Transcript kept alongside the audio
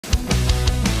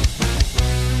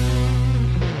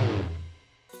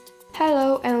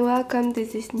Hello and welcome to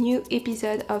this new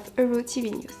episode of Euro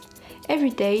TV News.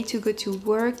 Every day to go to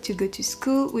work, to go to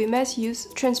school, we must use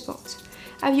transport.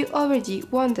 Have you already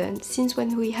wondered since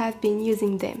when we have been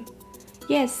using them?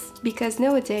 Yes, because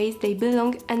nowadays they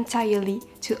belong entirely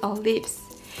to our lives.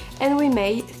 And we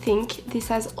may think this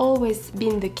has always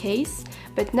been the case,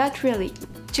 but not really.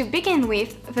 To begin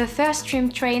with, the first steam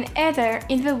train ever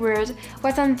in the world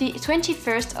was on the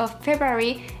 21st of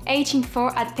February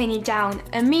 1804 at Penny Down,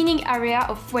 a mining area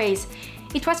of Wales.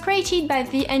 It was created by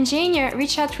the engineer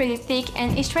Richard Trevithick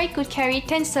and its train could carry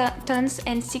 10 tons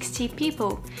and 60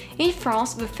 people. In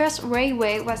France, the first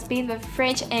railway was built by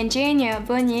French engineer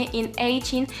Bonnier in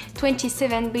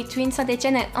 1827 between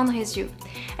Saint-Étienne and Andrézieux,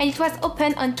 and it was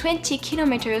open on 20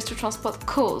 kilometers to transport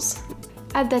coals.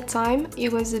 At that time, it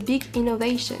was a big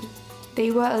innovation.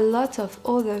 There were a lot of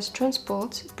other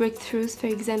transport breakthroughs, for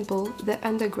example, the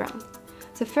underground.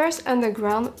 The first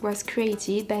underground was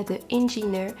created by the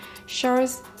engineer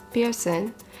Charles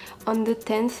Pearson on the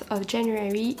 10th of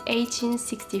January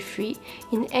 1863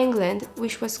 in England,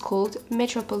 which was called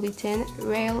Metropolitan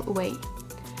Railway.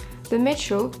 The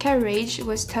metro carriage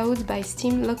was towed by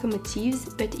steam locomotives,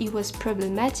 but it was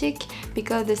problematic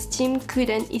because the steam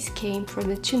couldn't escape from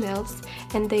the tunnels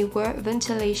and there were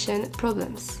ventilation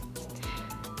problems.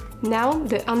 Now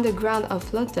the Underground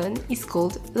of London is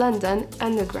called London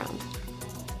Underground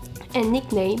and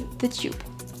nicknamed the Tube.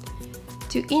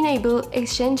 To enable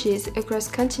exchanges across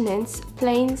continents,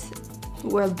 planes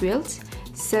were built,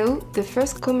 so the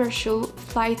first commercial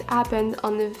flight happened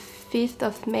on the 5th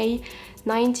of May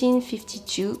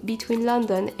 1952 between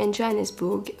London and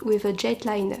Johannesburg with a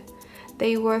jetliner.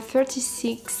 There were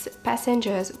 36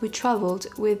 passengers who travelled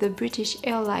with the British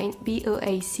airline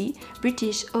BOAC,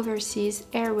 British Overseas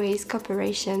Airways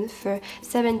Corporation, for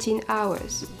 17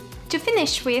 hours. To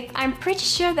finish with, I'm pretty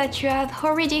sure that you have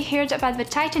already heard about the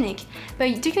Titanic,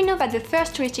 but do you know that the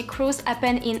first touristic cruise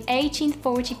happened in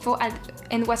 1844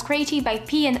 and was created by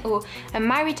P&O, a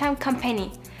maritime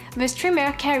company? The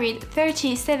steamer carried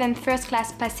 37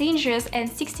 first-class passengers and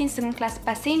 16 second-class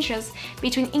passengers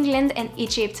between England and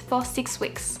Egypt for 6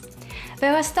 weeks.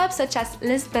 There were stops such as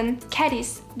Lisbon,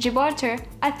 Cadiz, Gibraltar,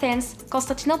 Athens,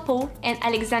 Constantinople, and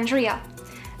Alexandria.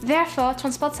 Therefore,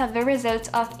 transports are the result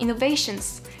of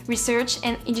innovations, research,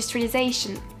 and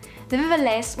industrialization.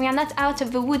 Nevertheless, we are not out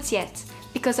of the woods yet,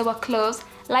 because our clothes,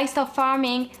 livestock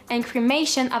farming, and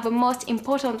cremation are the most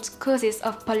important causes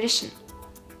of pollution.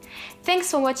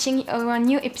 Thanks for watching our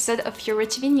new episode of Euro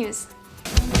TV News.